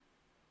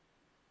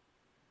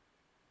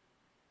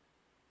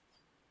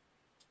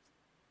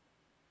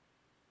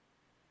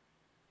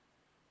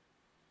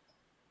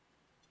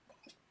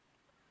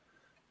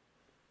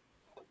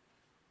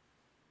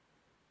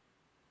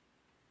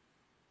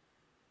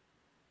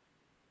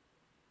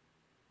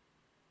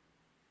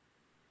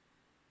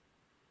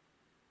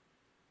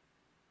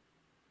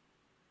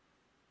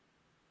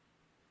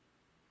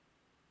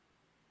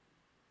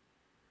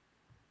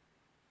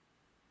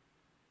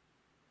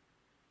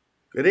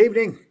Good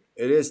evening.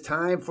 It is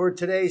time for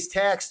today's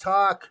Tax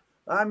Talk.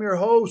 I'm your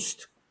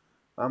host.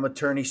 I'm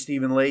attorney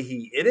Stephen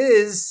Leahy. It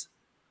is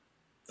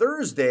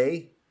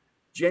Thursday,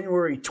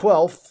 January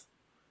 12th,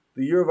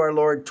 the year of our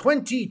Lord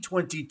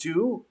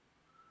 2022.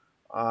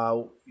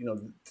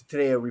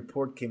 Today a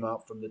report came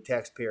out from the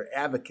Taxpayer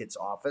Advocate's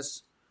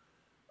Office.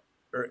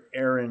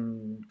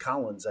 Aaron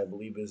Collins, I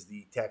believe, is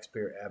the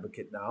Taxpayer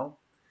Advocate now.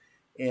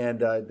 And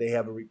they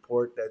have a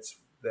report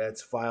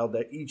that's filed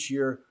that each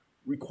year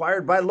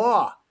required by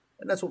law.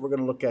 And that's what we're going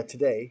to look at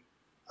today.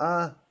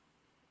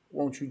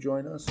 Won't you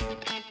join us?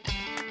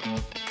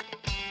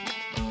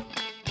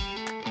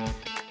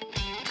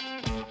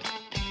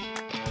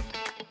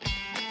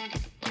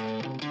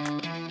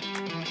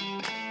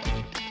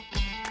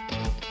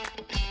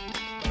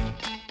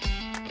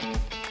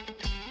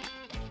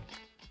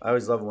 I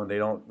always love it when they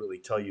don't really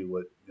tell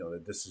you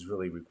that this is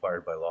really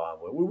required by law.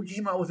 We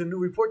came out with a new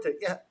report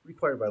that,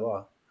 required by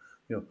law.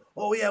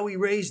 We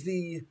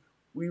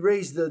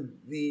raised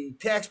the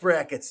tax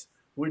brackets.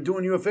 We're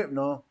doing you a favor.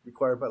 No,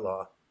 required by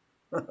law.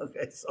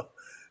 Okay, so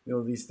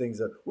these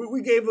things.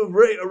 We gave a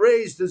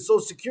raise to Social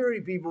Security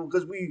people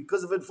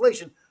because of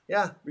inflation.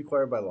 Yeah,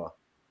 required by law.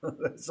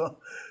 So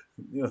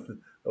I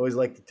always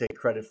like to take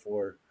credit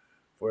for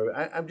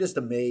it. I'm just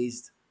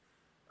amazed.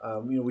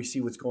 We see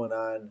what's going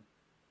on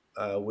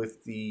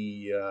with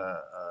the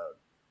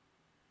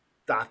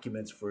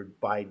documents for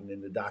Biden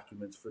and the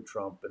documents for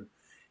Trump,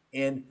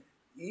 and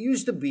it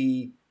used to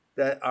be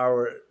that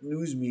our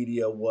news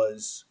media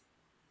was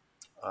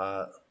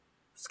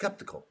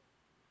skeptical,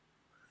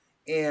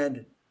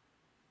 and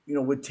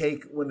would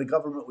take, when the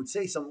government would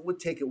say something, would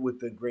take it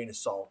with a grain of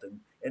salt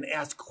and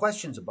ask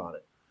questions about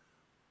it.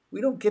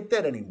 We don't get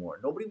that anymore.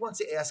 Nobody wants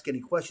to ask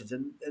any questions,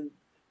 and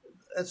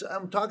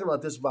I'm talking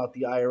about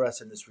the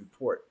IRS in this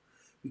report,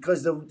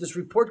 because this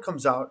report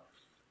comes out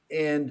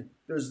and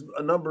there's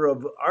a number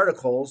of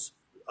articles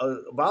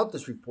about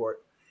this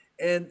report,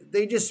 and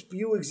they just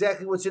spew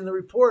exactly what's in the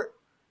report.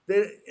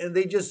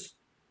 They just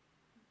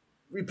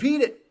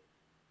repeat it,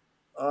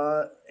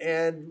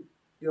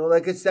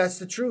 that's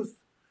the truth.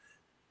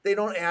 They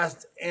don't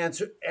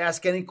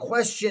ask any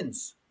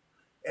questions,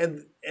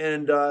 and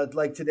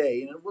like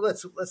today,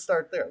 let's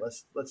start there.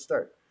 Let's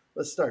start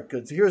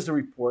because here's the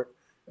report.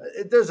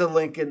 There's a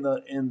link in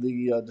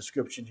the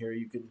description here.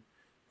 You can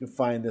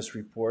find this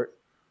report.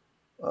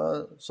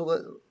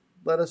 So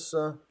let us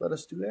do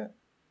that.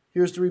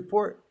 Here's the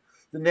report: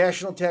 the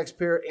National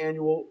Taxpayer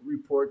Annual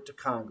Report to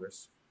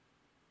Congress,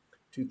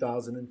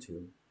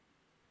 2002.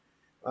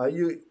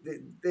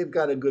 They've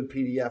got a good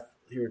PDF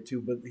here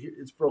too, but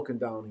it's broken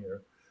down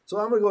here. So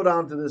I'm going to go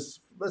down to this.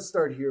 Let's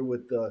start here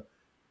with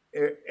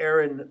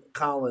Aaron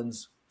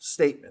Collins'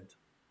 statement.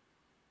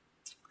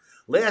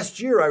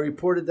 Last year, I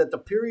reported that the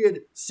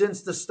period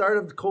since the start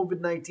of the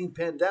COVID-19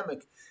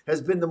 pandemic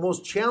has been the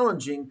most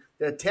challenging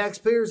that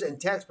taxpayers and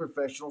tax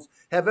professionals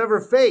have ever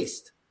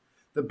faced.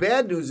 The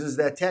bad news is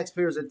that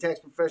taxpayers and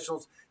tax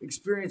professionals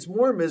experienced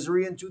more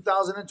misery in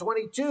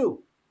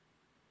 2022.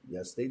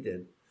 Yes, they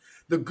did.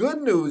 The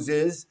good news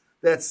is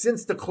that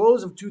since the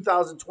close of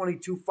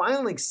 2022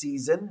 filing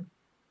season,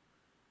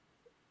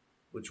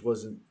 which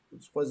wasn't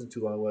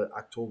too long,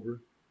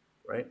 October,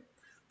 right?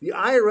 The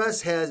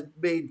IRS has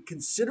made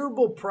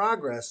considerable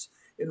progress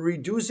in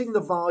reducing the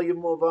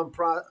volume of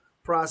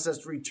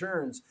unprocessed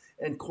returns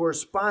and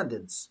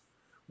correspondence.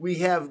 We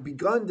have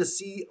begun to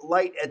see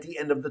light at the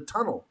end of the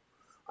tunnel.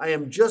 I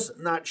am just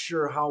not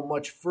sure how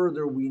much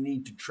further we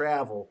need to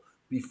travel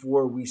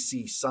before we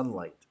see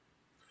sunlight.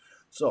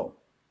 So,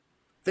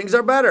 things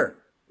are better.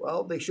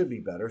 Well, they should be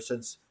better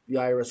since the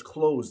IRS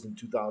closed in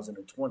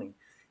 2020,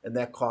 and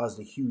that caused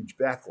a huge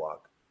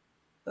backlog.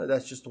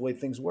 That's just the way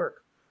things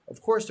work.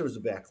 Of course there was a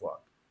backlog.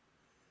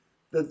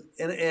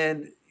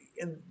 And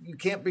you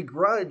can't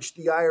begrudge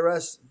the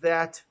IRS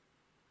that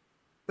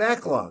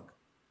backlog.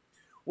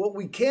 What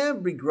we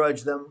can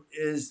begrudge them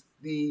is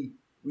the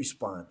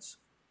response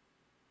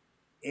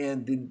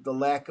and the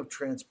lack of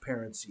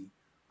transparency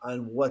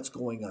on what's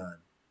going on.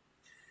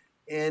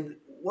 And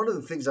one of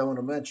the things I want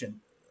to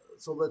mention,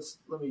 so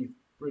let me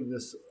bring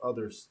this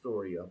other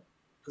story up,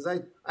 because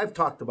I've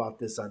talked about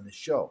this on this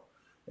show,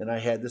 and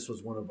this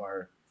was one of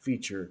our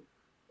feature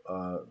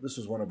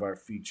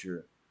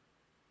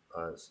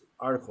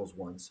articles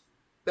once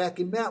back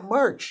in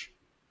March.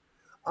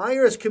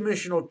 IRS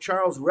Commissioner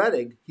Charles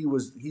Rettig,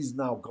 he's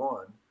now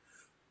gone,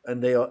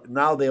 and they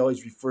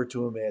always refer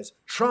to him as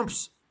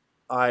Trump's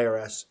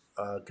IRS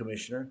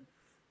commissioner.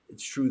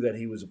 It's true that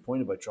he was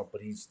appointed by Trump,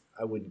 but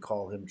I wouldn't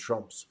call him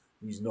Trump's.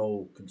 He's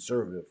no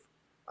conservative,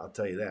 I'll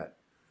tell you that.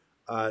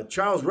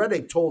 Charles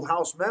Rettig told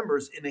House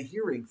members in a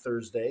hearing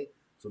Thursday,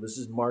 so this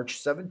is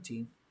March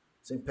 17th,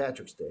 St.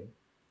 Patrick's Day,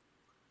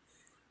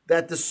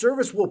 that the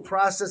service will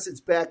process its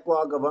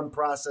backlog of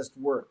unprocessed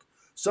work,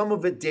 some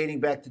of it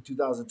dating back to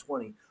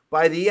 2020,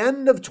 by the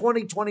end of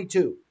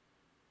 2022.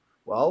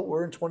 Well,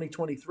 we're in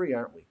 2023,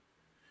 aren't we?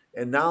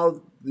 And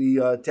now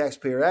the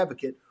Taxpayer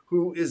Advocate,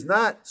 who is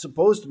not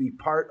supposed to be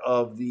part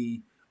of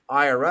the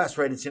IRS,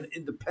 right? It's an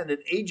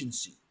independent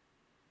agency.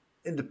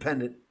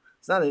 Independent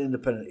It's not an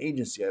independent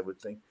agency, I would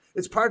think.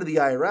 It's part of the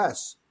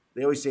IRS.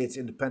 They always say it's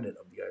independent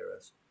of the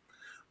IRS.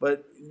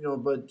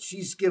 But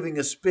she's giving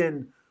a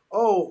spin.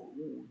 Oh,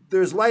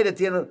 there's light at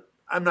the end of.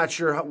 I'm not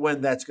sure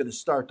when that's going to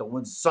start, though.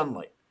 When's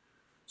sunlight?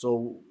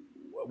 So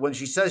when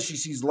she says she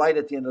sees light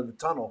at the end of the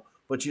tunnel,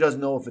 but she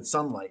doesn't know if it's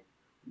sunlight,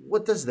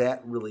 what does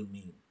that really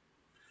mean?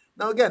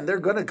 Now, again, they're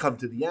going to come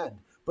to the end.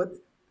 But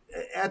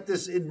at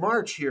this in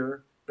March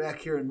here, back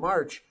here in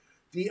March,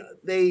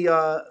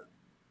 the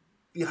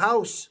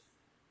House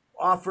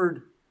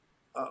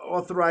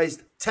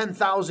authorized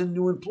 10,000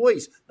 new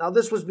employees. Now,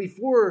 this was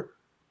before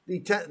the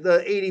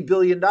 $80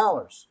 billion.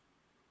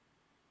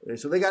 Okay,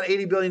 so they got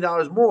 $80 billion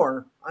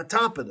more on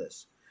top of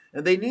this.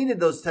 And they needed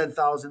those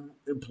 10,000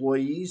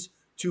 employees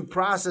to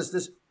process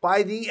this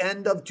by the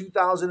end of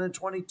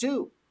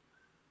 2022.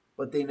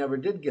 But they never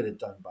did get it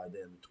done by the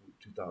end of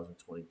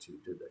 2022,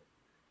 did they?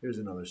 Here's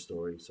another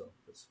story. So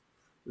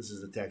this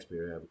is the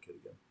Taxpayer Advocate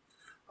again.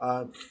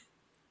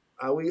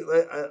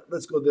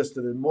 Let's go to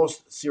the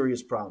most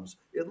serious problems.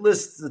 It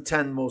lists the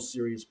 10 most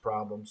serious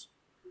problems.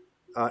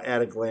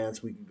 At a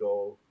glance, we can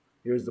go.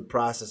 Here's the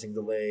processing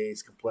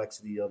delays,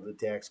 complexity of the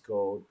tax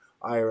code,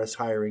 IRS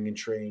hiring and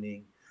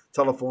training,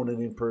 telephone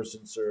and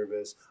in-person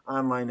service,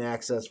 online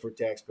access for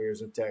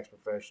taxpayers and tax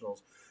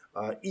professionals,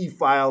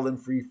 e-file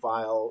and free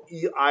file,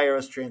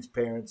 IRS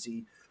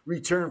transparency,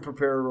 return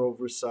preparer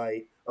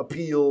oversight,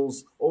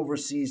 appeals,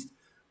 overseas.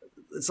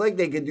 It's like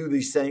they could do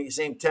these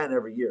same 10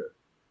 every year.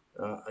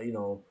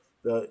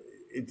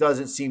 It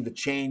doesn't seem to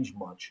change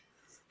much.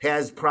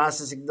 Has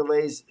processing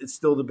delays? It's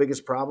still the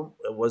biggest problem.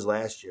 It was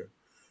last year.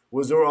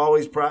 Was there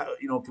always,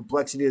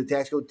 complexity of the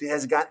tax code?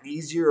 Has it gotten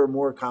easier or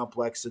more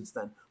complex since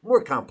then?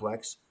 More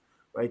complex,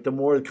 right? The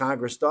more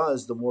Congress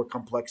does, the more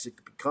complex it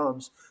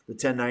becomes. The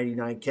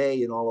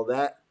 1099-K and all of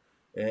that,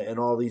 and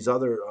all these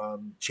other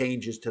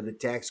changes to the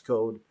tax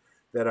code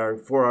that are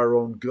for our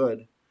own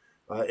good.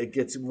 It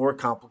gets more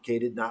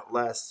complicated, not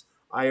less.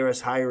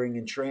 IRS hiring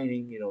and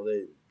training,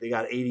 they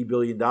got $80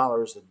 billion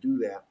to do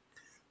that.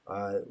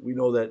 We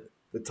know that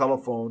the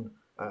telephone,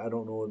 I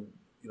don't know,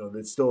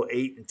 there's still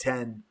 8 and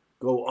 10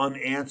 go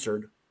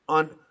unanswered,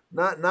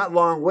 not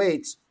long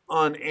waits,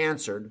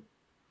 unanswered.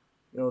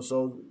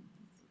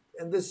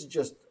 And this is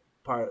just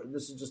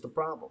a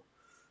problem.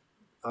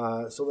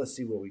 So let's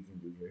see what we can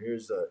do here.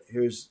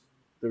 Here's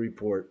the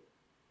report.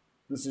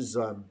 This is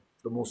the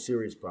most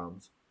serious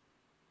problems.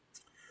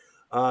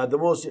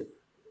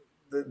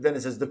 Then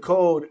it says the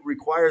code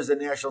requires the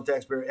National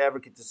Taxpayer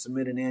Advocate to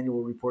submit an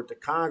annual report to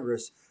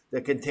Congress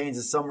that contains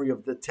a summary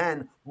of the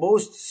 10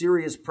 most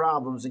serious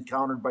problems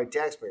encountered by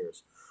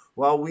taxpayers.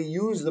 While we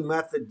use the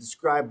method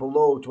described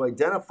below to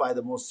identify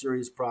the most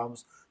serious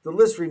problems, the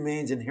list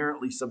remains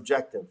inherently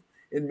subjective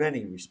in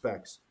many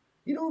respects.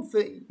 You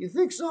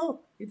think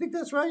so? You think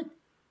that's right?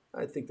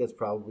 I think that's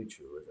probably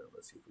true.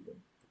 Let's see if we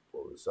can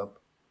blow this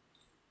up.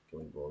 Can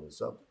we blow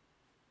this up?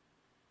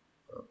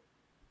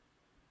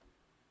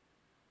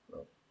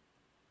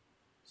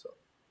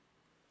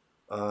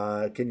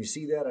 Can you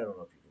see that? I don't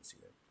know if you can see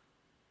that.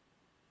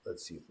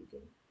 Let's see if we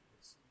can.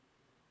 Let's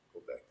go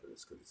back to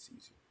this because it's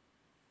easier.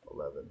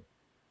 11.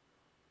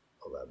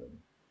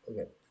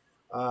 Okay.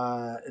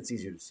 It's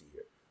easier to see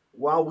here.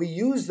 While we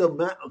use the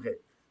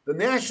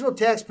National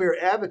Taxpayer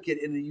Advocate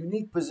in a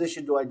unique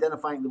position to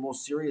identifying the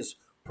most serious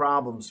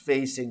problems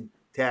facing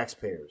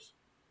taxpayers.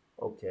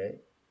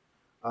 Okay.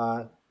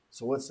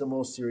 So what's the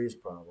most serious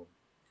problem?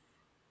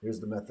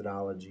 Here's the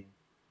methodology.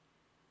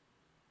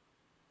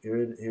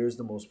 Here's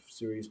the most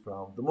serious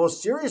problem. The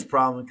most serious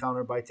problem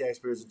encountered by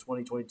taxpayers in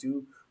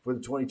 2022 for the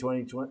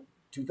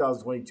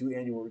 2022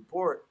 annual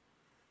report.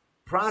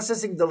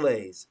 Processing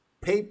delays,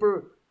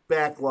 paper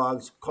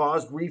backlogs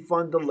caused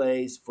refund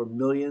delays for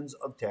millions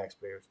of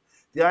taxpayers.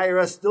 The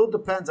IRS still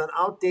depends on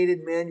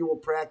outdated manual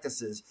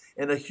practices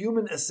and a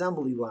human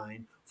assembly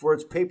line for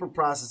its paper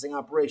processing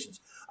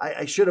operations.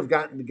 I should have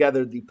gotten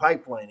together the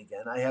pipeline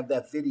again. I have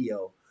that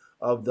video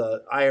of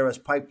the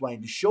IRS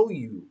pipeline to show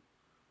you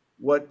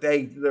what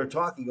they're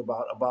talking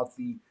about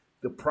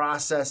the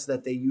process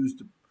that they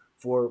used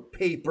for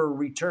paper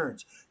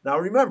returns. Now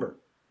remember,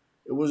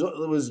 it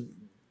was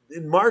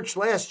in March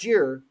last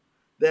year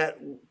that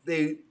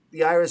the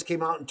IRS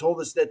came out and told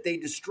us that they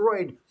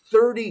destroyed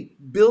 30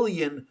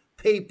 billion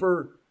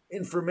paper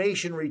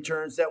information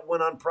returns that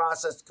went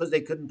unprocessed because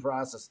they couldn't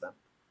process them.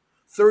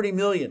 30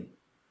 million.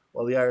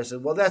 Well, the IRS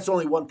said, well, that's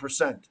only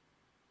 1%.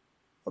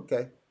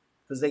 Okay,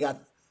 because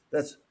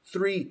that's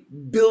 3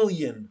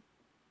 billion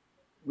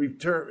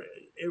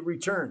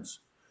returns,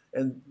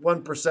 and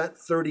 1%,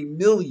 30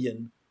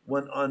 million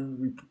went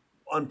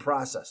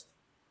unprocessed.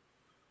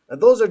 And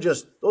those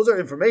are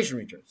information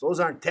returns. Those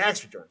aren't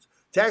tax returns.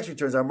 Tax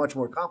returns are much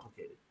more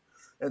complicated.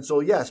 And so,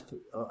 yes,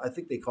 I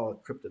think they call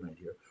it kryptonite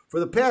here. For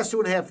the past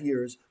 2.5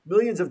 years,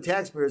 millions of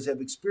taxpayers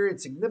have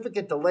experienced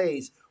significant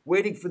delays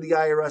waiting for the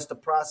IRS to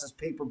process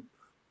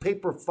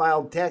paper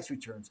filed tax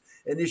returns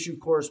and issue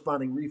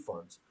corresponding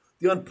refunds.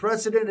 The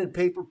unprecedented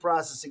paper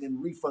processing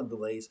and refund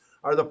delays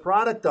are the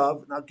product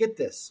of, now get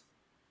this,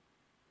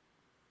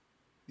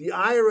 the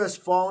IRS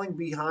falling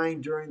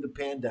behind during the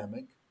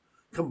pandemic,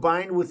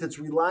 combined with its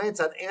reliance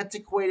on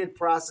antiquated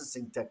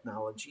processing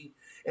technology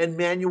and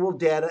manual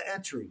data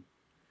entry.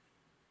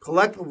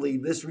 Collectively,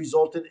 this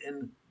resulted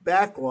in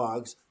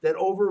backlogs that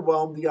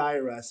overwhelmed the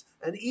IRS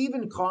and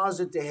even caused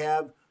it to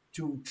have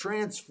to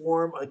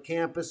transform a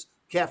campus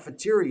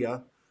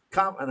cafeteria,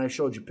 and I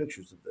showed you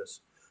pictures of this,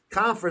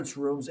 conference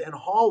rooms and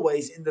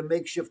hallways into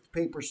makeshift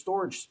paper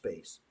storage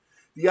space.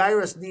 The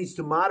IRS needs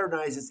to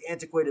modernize its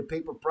antiquated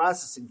paper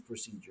processing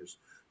procedures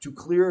to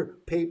clear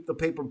the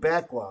paper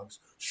backlogs,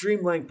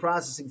 streamline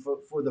processing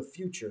for the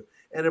future,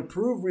 and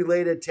improve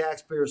related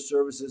taxpayer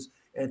services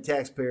and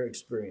taxpayer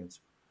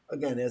experience.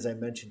 Again, as I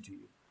mentioned to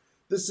you,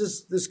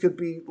 this could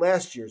be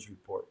last year's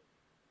report.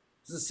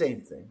 It's the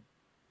same thing.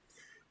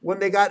 When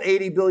they got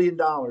 $80 billion,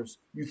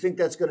 you think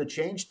that's going to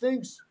change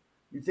things?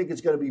 You think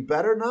it's going to be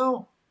better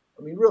now?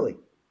 I mean, really.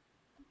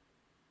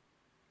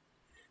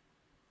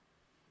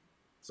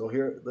 So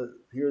here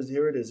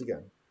it is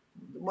again.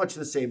 Much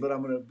the same, but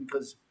I'm going to,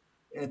 because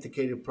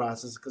antiquated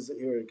process, because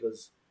here it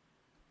goes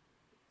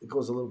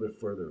a little bit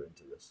further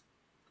into this.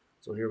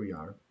 So here we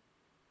are.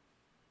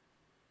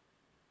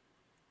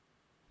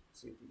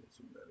 Let's see if we can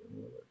zoom that in a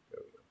little bit.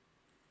 There we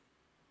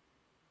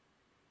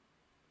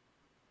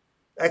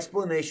go.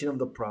 Explanation of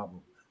the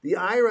problem. The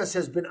IRS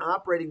has been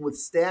operating with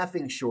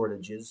staffing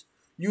shortages,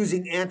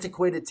 using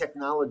antiquated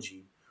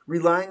technology,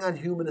 relying on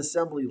human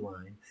assembly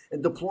line,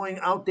 and deploying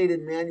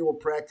outdated manual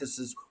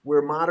practices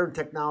where modern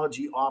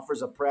technology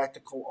offers a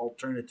practical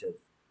alternative.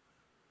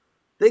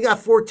 They got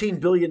 $14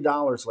 billion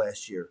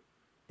last year.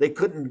 They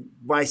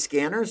couldn't buy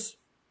scanners?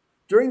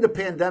 During the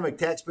pandemic,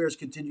 taxpayers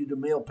continued to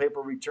mail paper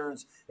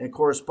returns and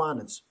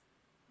correspondence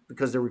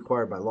because they're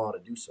required by law to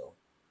do so.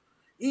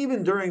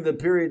 Even during the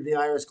period the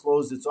IRS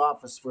closed its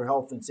office for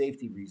health and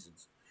safety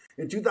reasons.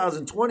 In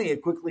 2020,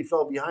 it quickly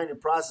fell behind in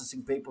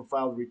processing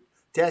paper-filed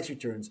tax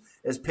returns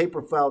as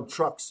paper-filed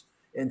trucks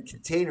and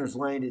containers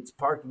lined its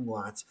parking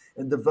lots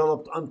and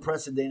developed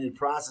unprecedented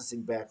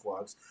processing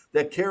backlogs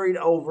that carried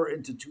over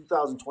into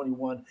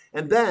 2021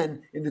 and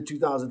then into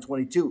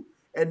 2022,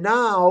 and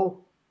now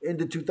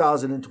into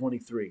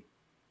 2023.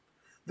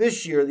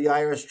 This year, the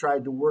IRS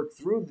tried to work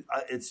through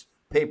its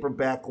paper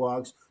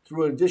backlogs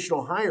through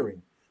additional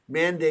hiring,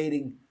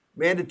 mandating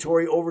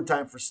mandatory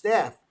overtime for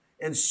staff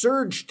and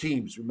surge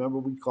teams. Remember,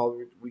 we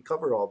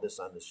covered all this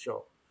on this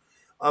show.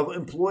 Of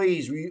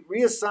employees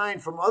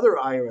reassigned from other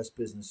IRS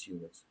business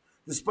units.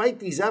 Despite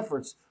these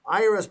efforts,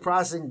 IRS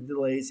processing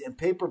delays and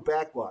paper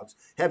backlogs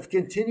have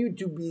continued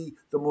to be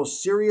the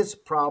most serious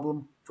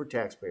problem for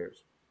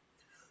taxpayers.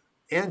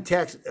 And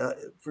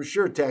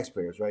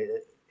taxpayers, right?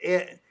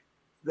 And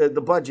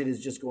the budget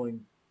is just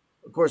going,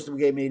 of course, we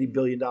gave them $80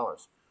 billion.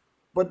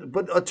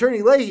 But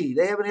Attorney Leahy,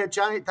 they haven't had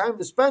time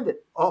to spend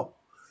it. Oh,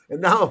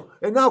 and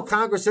now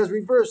Congress has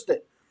reversed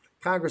it.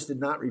 Congress did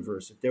not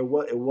reverse it. It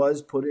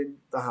was put in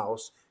the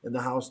House, and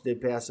the House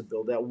did pass a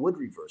bill that would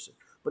reverse it.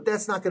 But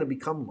that's not going to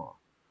become law.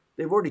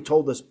 They've already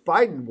told us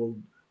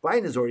Biden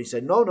has already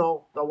said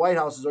no. The White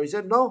House has already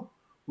said no.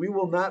 We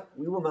will not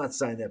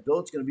sign that bill.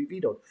 It's going to be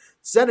vetoed.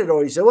 Senate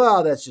already said,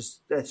 well, that's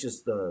just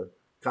the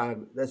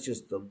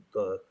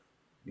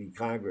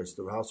Congress,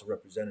 the House of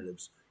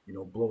Representatives,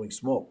 blowing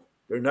smoke.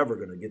 They're never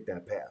going to get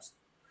that passed.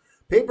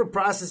 Paper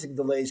processing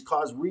delays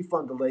cause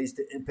refund delays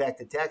to impact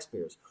the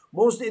taxpayers.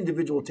 Most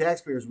individual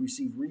taxpayers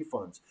receive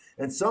refunds,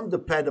 and some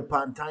depend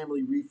upon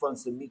timely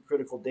refunds to meet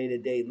critical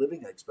day-to-day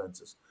living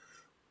expenses.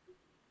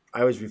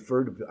 I always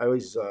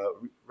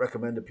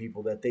recommend to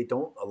people that they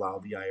don't allow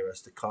the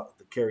IRS to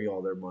carry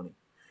all their money.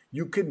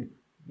 You can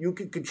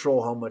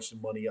control how much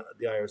money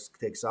the IRS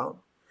takes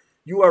out.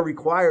 You are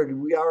required.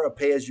 We are a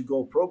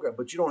pay-as-you-go program,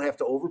 but you don't have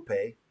to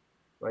overpay.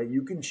 Right?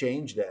 You can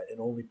change that and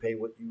only pay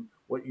what you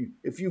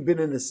if you've been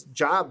in this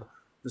job,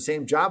 the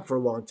same job for a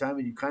long time,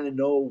 and you kind of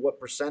know what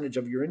percentage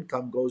of your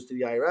income goes to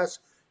the IRS,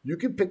 you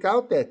can pick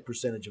out that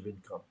percentage of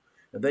income.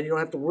 And then you don't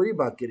have to worry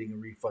about getting a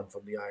refund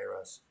from the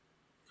IRS.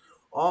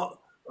 All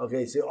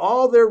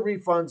their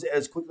refunds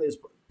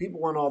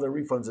people want all their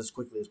refunds as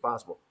quickly as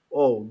possible.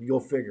 Oh, you'll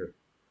figure.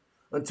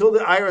 Until the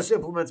IRS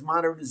implements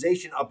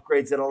modernization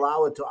upgrades that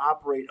allow it to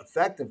operate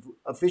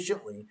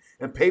efficiently,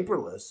 and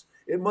paperless,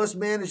 it must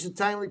manage the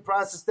timely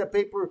process that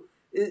paper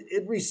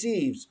it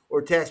receives,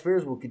 or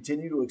taxpayers will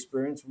continue to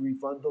experience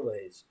refund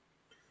delays.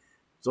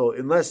 So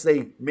unless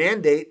they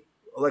mandate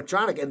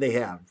electronic, and they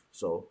have.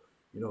 So,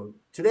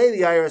 today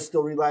the IRS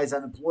still relies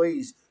on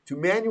employees to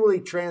manually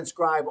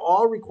transcribe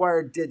all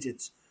required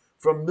digits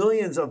from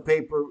millions of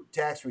paper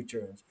tax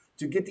returns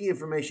to get the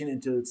information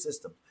into its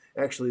system.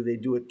 Actually, they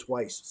do it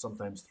twice,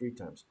 sometimes 3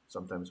 times,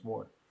 sometimes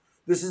more.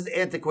 This is an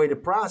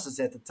antiquated process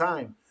at the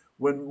time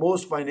when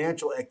most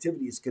financial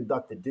activity is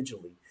conducted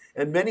digitally,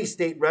 and many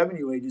state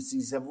revenue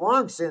agencies have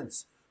long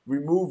since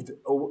moved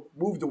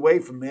away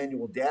from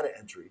manual data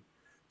entry.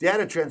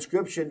 Data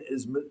transcription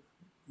is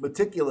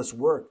meticulous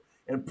work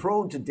and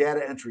prone to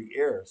data entry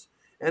errors,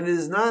 and it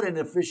is not an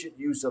efficient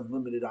use of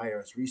limited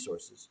IRS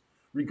resources.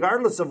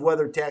 Regardless of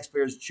whether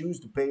taxpayers choose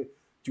to pay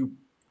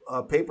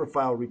paper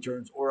file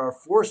returns or are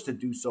forced to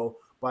do so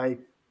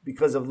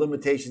because of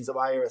limitations of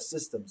IRS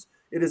systems,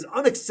 it is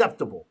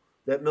unacceptable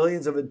that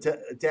millions of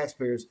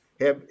taxpayers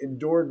have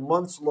endured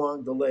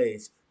months-long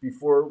delays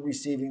before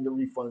receiving the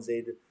refunds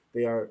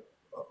they are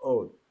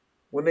owed.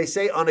 When they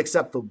say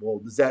unacceptable,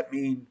 what does that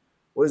mean?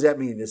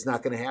 It's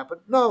not going to happen?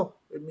 No,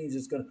 it means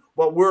it's going to.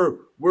 But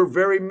we're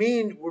very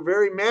mean. We're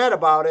very mad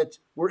about it.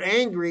 We're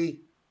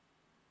angry.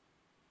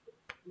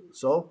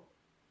 So,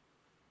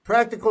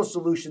 practical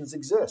solutions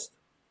exist.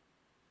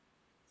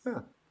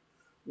 Yeah.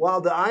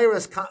 While the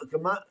IRS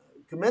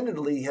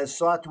commendedly has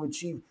sought to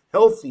achieve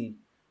healthy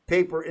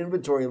paper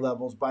inventory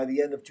levels by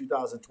the end of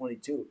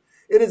 2022,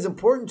 it is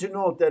important to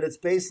note that its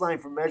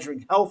baseline for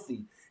measuring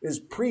healthy is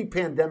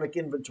pre-pandemic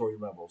inventory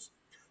levels.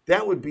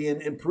 That would be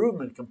an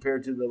improvement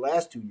compared to the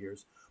last 2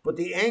 years, but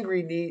the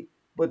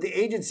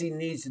agency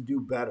needs to do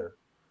better.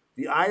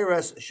 The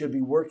IRS should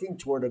be working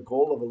toward a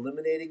goal of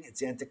eliminating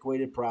its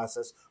antiquated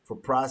process for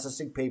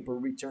processing paper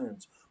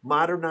returns,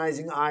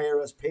 modernizing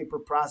IRS paper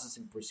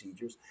processing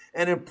procedures,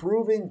 and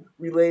improving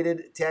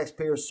related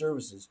taxpayer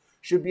services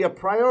should be a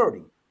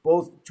priority,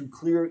 both to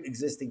clear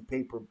existing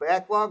paper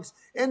backlogs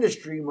and to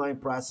streamline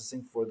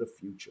processing for the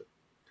future.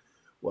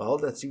 Well,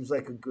 that seems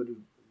like a good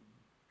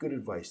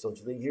advice, don't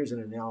you think? Here's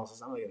an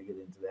analysis. I'm not going to get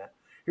into that.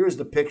 Here's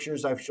the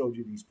pictures. I've showed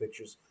you these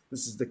pictures.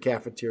 This is the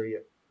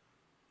cafeteria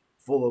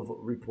full of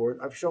report.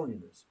 I've shown you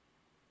this.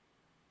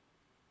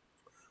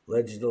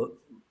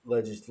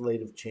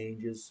 Legislative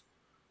changes,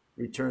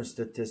 return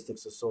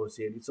statistics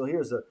associated. So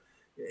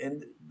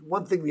and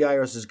one thing the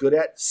IRS is good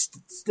at,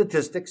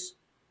 statistics.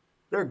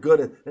 They're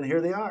good at, and here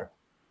they are.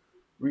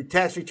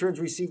 Tax returns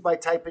received by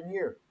type and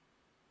year.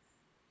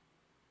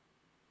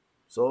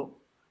 So,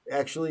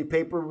 actually,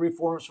 paper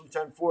reforms from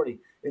 1040.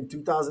 In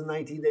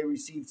 2019, they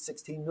received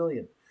 16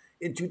 million.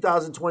 In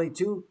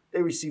 2022,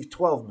 they received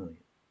 12 million.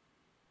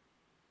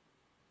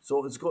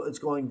 So it's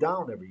going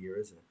down every year,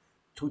 isn't it?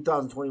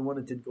 2021,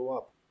 it did go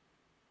up.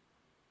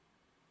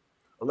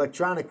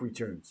 Electronic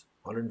returns,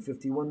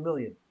 151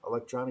 million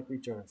electronic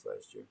returns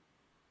last year.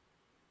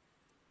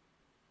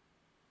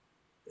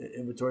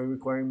 Inventory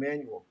requiring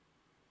manual.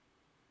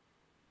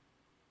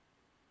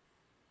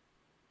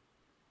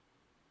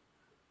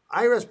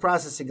 IRS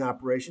processing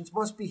operations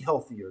must be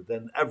healthier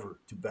than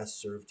ever to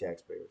best serve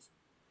taxpayers.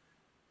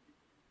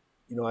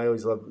 You know, I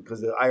always love it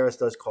because the IRS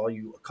does call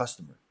you a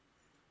customer.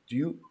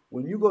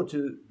 When you go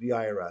to the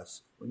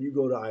IRS,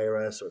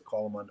 or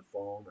call them on the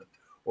phone,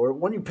 or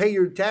when you pay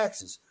your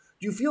taxes,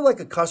 do you feel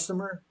like a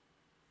customer?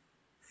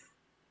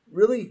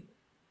 Really? Do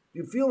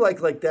you feel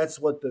like that's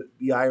what the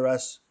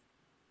IRS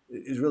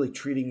is really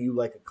treating you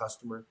like a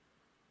customer?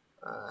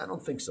 I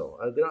don't think so.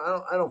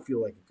 I don't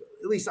feel like,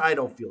 at least I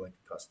don't feel like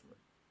a customer.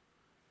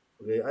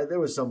 Okay, there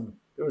was some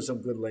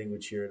good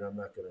language here, and I'm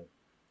not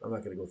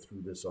gonna go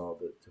through this all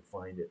to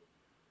find it.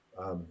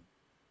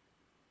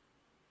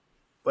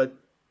 But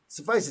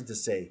suffice it to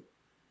say,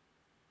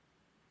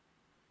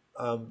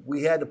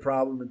 we had a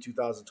problem in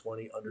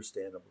 2020,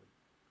 understandably.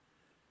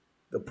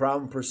 The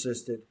problem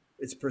persisted.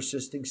 It's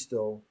persisting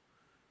still.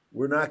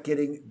 We're not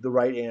getting the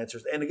right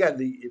answers. And again,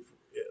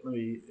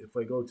 if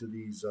I go to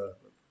these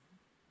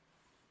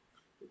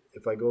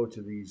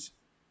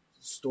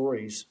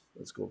stories,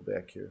 let's go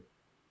back here.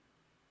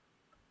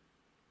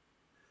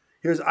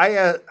 Here's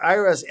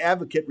IRS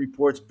Advocate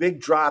reports big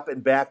drop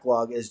in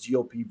backlog as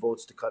GOP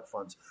votes to cut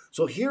funds.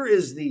 So here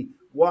is the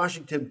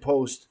Washington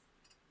Post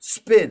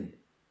spin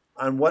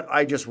on what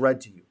I just read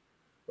to you,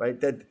 right?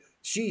 That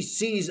she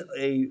sees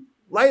a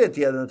light at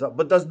the end of the tunnel,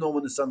 but doesn't know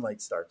when the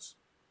sunlight starts.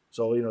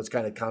 So, it's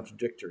kind of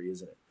contradictory,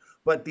 isn't it?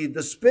 But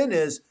the spin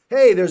is,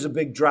 hey, there's a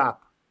big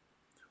drop.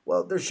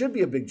 Well, there should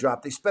be a big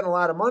drop. They spent a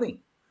lot of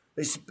money.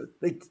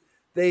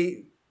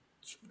 They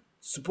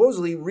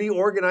supposedly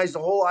reorganized the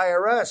whole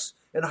IRS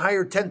and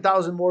hired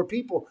 10,000 more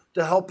people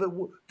to help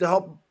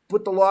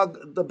put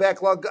the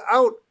backlog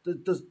out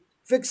to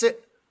fix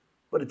it,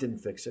 but it didn't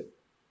fix it.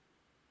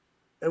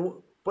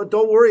 But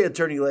don't worry,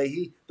 Attorney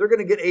Leahy, they're going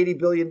to get $80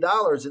 billion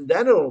and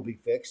then it'll be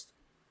fixed.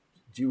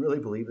 Do you really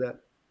believe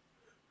that?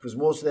 Because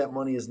most of that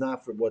money is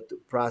not for what the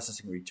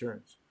processing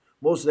returns.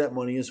 Most of that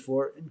money is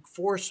for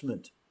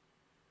enforcement.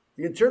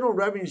 The Internal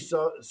Revenue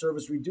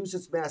Service reduced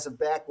its massive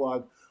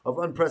backlog of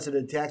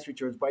unprecedented tax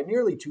returns by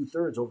nearly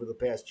 2/3 over the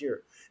past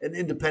year, an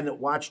independent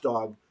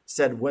watchdog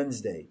said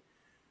Wednesday.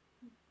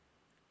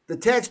 The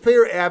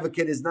Taxpayer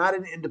Advocate is not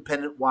an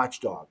independent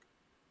watchdog.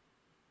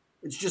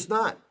 It's just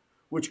not,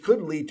 which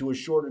could lead to a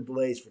shorter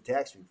delays for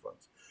tax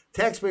refunds.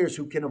 Taxpayers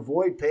who can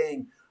avoid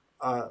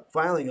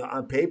filing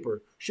on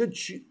paper should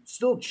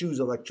still choose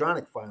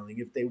electronic filing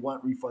if they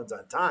want refunds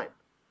on time,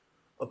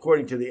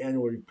 according to the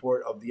annual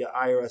report of the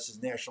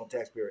IRS's National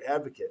Taxpayer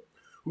Advocate,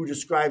 who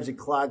describes a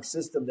clogged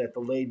system that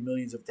delayed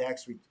millions of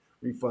tax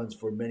refunds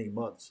for many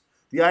months.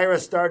 The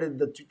IRS started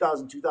the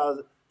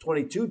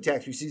 2022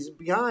 tax season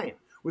behind,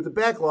 with a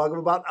backlog of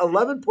about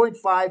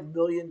 11.5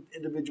 million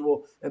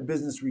individual and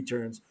business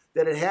returns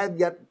that it had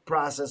yet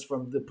processed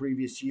from the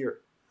previous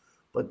year.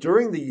 But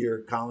during the year,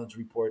 Collins'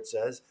 report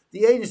says,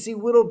 the agency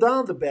whittled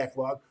down the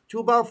backlog to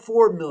about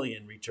 4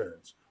 million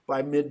returns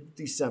by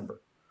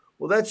mid-December.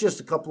 Well, that's just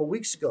a couple of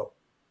weeks ago.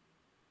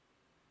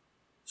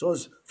 So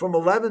it's from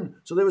 11.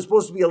 So they were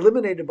supposed to be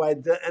eliminated by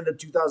the end of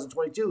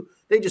 2022.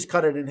 They just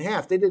cut it in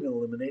half. They didn't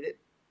eliminate it.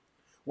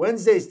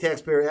 Wednesday's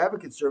Taxpayer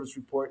Advocate Service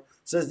report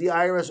says the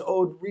IRS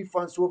owed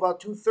refunds to about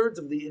 2/3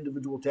 of the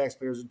individual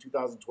taxpayers in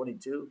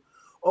 2022,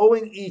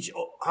 owing each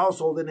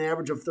household an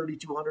average of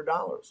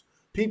 $3,200.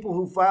 People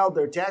who filed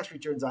their tax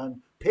returns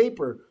on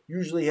paper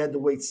usually had to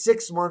wait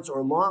 6 months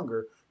or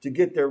longer to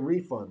get their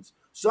refunds.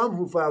 Some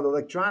who filed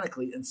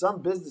electronically, and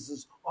some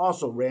businesses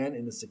also ran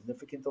into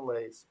significant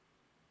delays.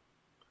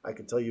 I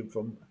can tell you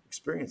from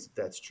experience that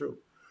that's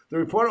true. The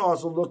report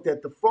also looked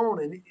at the phone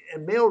and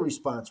mail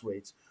response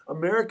rates.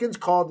 Americans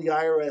called the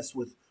IRS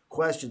with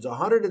questions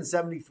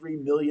 173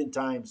 million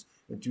times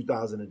in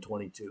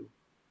 2022.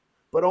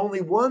 But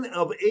only 1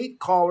 of 8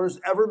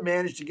 callers ever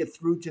managed to get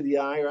through to the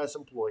IRS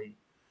employee.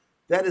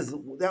 That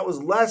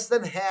was less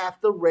than half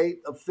the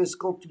rate of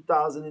fiscal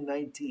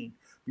 2019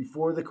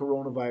 before the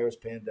coronavirus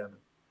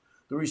pandemic.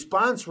 The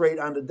response rate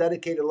on the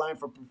dedicated line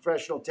for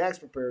professional tax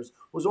preparers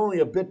was only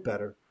a bit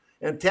better,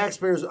 and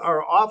taxpayers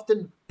are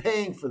often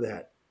paying for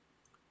that,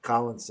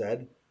 Collins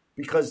said,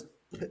 because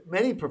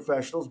many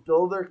professionals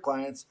bill their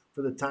clients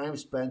for the time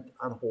spent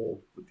on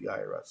hold with the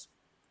IRS.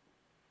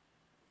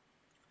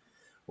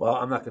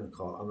 Well,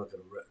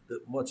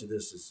 much of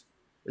this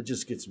it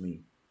just gets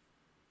me.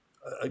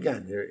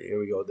 Again, here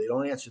we go. They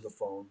don't answer the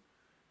phone.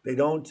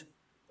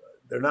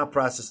 They're not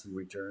processing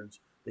returns.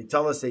 They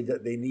tell us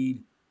they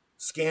need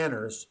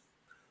scanners.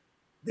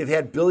 They've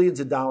had billions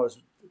of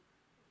dollars.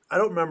 I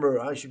don't remember.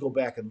 I should go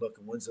back and look.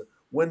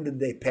 When did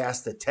they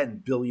pass the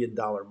 $10 billion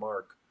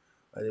mark?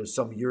 It was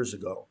some years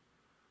ago.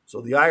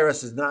 So the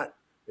IRS is not.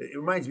 It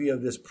reminds me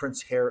of this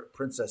Prince Harry,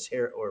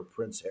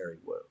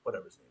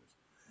 whatever his name is,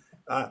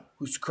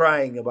 who's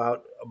crying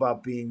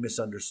about being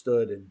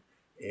misunderstood and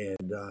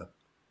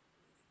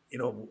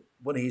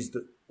when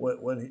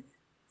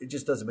it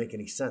just doesn't make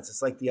any sense.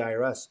 It's like the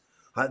IRS,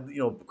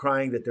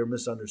 crying that they're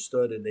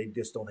misunderstood and they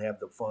just don't have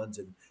the funds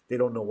and they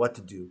don't know what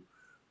to do.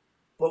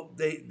 But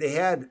they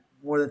had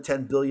more than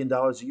 $10 billion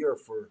a year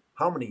for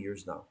how many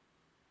years now?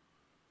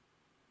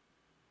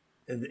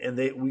 And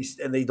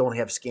they don't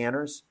have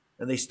scanners,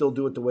 and they still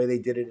do it the way they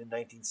did it in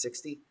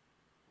 1960.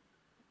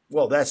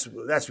 Well, that's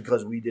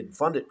because we didn't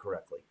fund it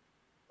correctly.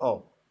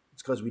 Oh,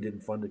 it's because we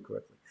didn't fund it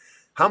correctly.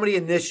 How many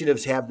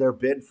initiatives have there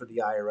been for the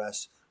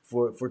IRS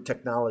for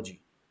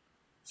technology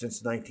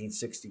since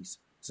 1960s,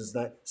 since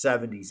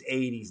 70s,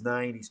 80s,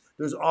 90s?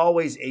 There's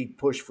always a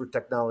push for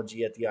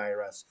technology at the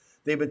IRS.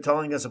 They've been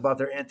telling us about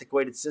their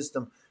antiquated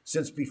system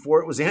since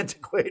before it was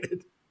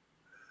antiquated.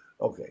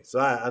 Okay, so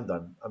I'm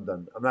done.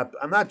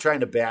 I'm not trying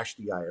to bash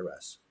the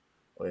IRS.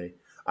 Okay,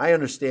 I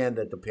understand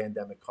that the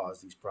pandemic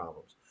caused these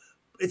problems.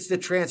 It's the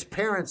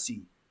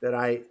transparency that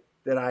I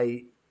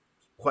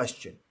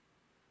question.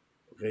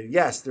 Okay,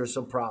 yes, there's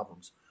some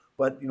problems,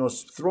 but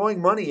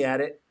throwing money at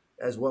it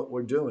as what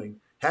we're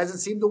doing hasn't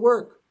seemed to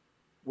work.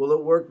 Will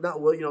it work?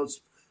 Not will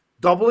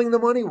doubling the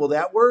money. Will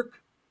that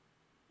work?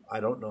 I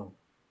don't know,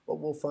 but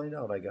we'll find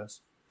out, I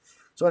guess.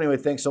 So anyway,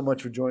 thanks so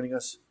much for joining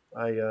us.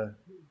 I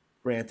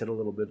ranted a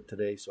little bit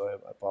today, so I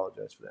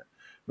apologize for that.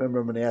 Remember,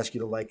 I'm going to ask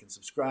you to like and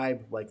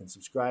subscribe.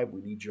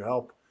 We need your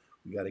help.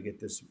 We got to get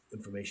this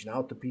information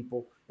out to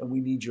people, and we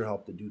need your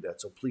help to do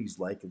that. So please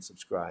like and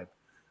subscribe.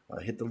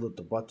 Hit the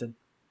little button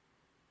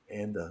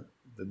and the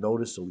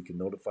notice so we can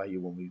notify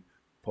you when we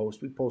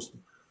post.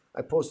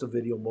 I post a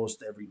video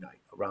most every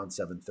night around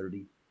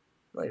 7:30,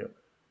 right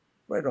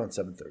around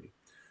 7:30,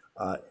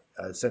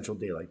 Central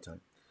Daylight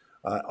Time.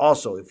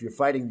 Also, if you're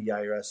fighting the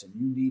IRS and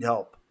you need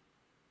help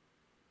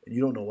and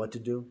you don't know what to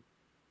do,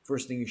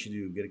 first thing you should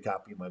do, get a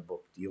copy of my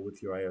book, Deal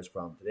with Your IRS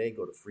Problem Today.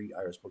 Go to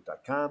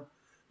freeirsbook.com.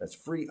 That's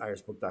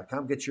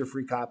freeirsbook.com. Get your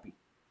free copy.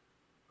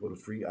 Go to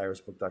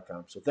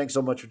freeirsbook.com. So thanks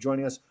so much for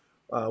joining us.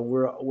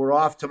 We're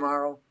off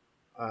tomorrow.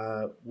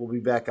 We'll be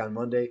back on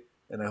Monday,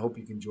 and I hope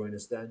you can join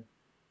us then.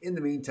 In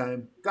the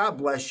meantime, God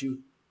bless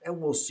you, and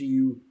we'll see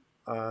you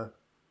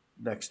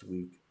next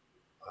week.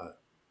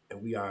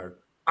 And we are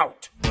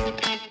out.